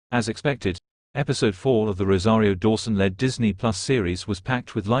As expected, Episode 4 of the Rosario Dawson-led Disney Plus series was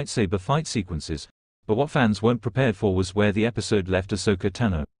packed with lightsaber fight sequences, but what fans weren't prepared for was where the episode left Ahsoka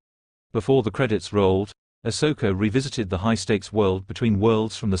Tano. Before the credits rolled, Ahsoka revisited the high-stakes world between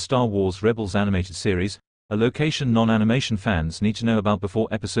worlds from the Star Wars Rebels animated series, a location non-animation fans need to know about before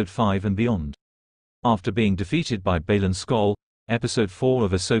Episode 5 and beyond. After being defeated by Baylan Skoll, Episode 4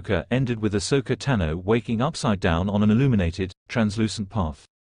 of Ahsoka ended with Ahsoka Tano waking upside down on an illuminated, translucent path.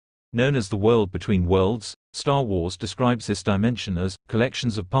 Known as the World Between Worlds, Star Wars describes this dimension as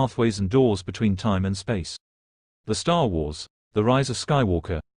collections of pathways and doors between time and space. The Star Wars, The Rise of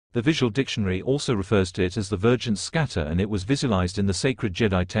Skywalker, the visual dictionary also refers to it as the Vergent Scatter, and it was visualized in the sacred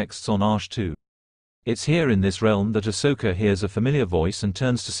Jedi texts on Arsh 2. It's here in this realm that Ahsoka hears a familiar voice and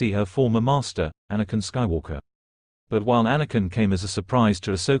turns to see her former master, Anakin Skywalker. But while Anakin came as a surprise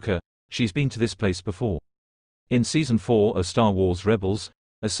to Ahsoka, she's been to this place before. In Season 4 of Star Wars Rebels,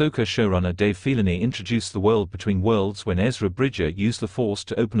 Ahsoka showrunner Dave Filoni introduced the World Between Worlds when Ezra Bridger used the Force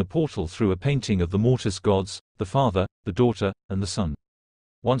to open a portal through a painting of the Mortis gods, the Father, the Daughter, and the Son.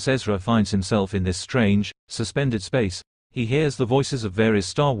 Once Ezra finds himself in this strange, suspended space, he hears the voices of various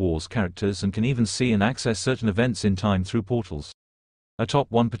Star Wars characters and can even see and access certain events in time through portals.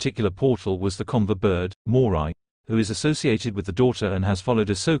 Atop one particular portal was the Conver bird, Morai, who is associated with the Daughter and has followed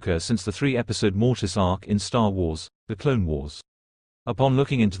Ahsoka since the 3-episode Mortis arc in Star Wars, The Clone Wars. Upon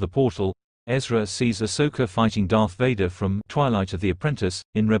looking into the portal, Ezra sees Ahsoka fighting Darth Vader from Twilight of the Apprentice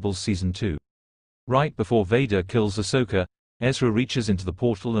in Rebels Season 2. Right before Vader kills Ahsoka, Ezra reaches into the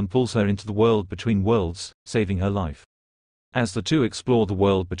portal and pulls her into the World Between Worlds, saving her life. As the two explore the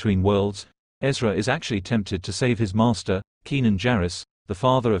World Between Worlds, Ezra is actually tempted to save his master, Kanan Jarrus, the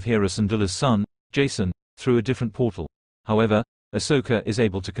father of Hera Syndulla's son, Jacen, through a different portal. However, Ahsoka is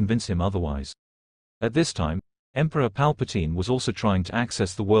able to convince him otherwise. At this time, Emperor Palpatine was also trying to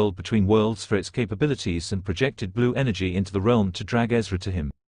access the World Between Worlds for its capabilities and projected blue energy into the realm to drag Ezra to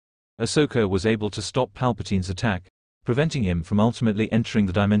him. Ahsoka was able to stop Palpatine's attack, preventing him from ultimately entering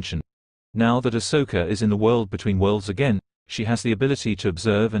the dimension. Now that Ahsoka is in the World Between Worlds again, she has the ability to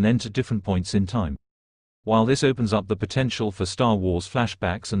observe and enter different points in time. While this opens up the potential for Star Wars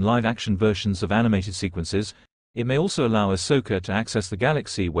flashbacks and live-action versions of animated sequences, it may also allow Ahsoka to access the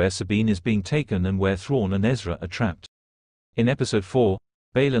galaxy where Sabine is being taken and where Thrawn and Ezra are trapped. In Episode 4,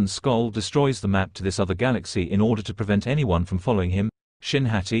 Baylan Skoll destroys the map to this other galaxy in order to prevent anyone from following him, Shin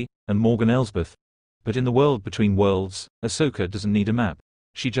Hati, and Morgan Elsbeth. But in the World Between Worlds, Ahsoka doesn't need a map,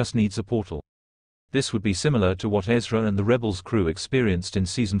 she just needs a portal. This would be similar to what Ezra and the Rebels crew experienced in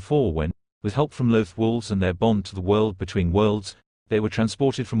Season 4 when, with help from Loth Wolves and their bond to the World Between Worlds, they were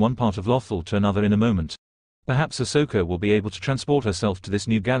transported from one part of Lothal to another in a moment. Perhaps Ahsoka will be able to transport herself to this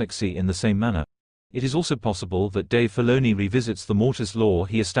new galaxy in the same manner. It is also possible that Dave Filoni revisits the Mortis lore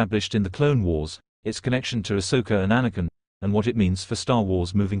he established in the Clone Wars, its connection to Ahsoka and Anakin, and what it means for Star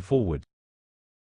Wars moving forward.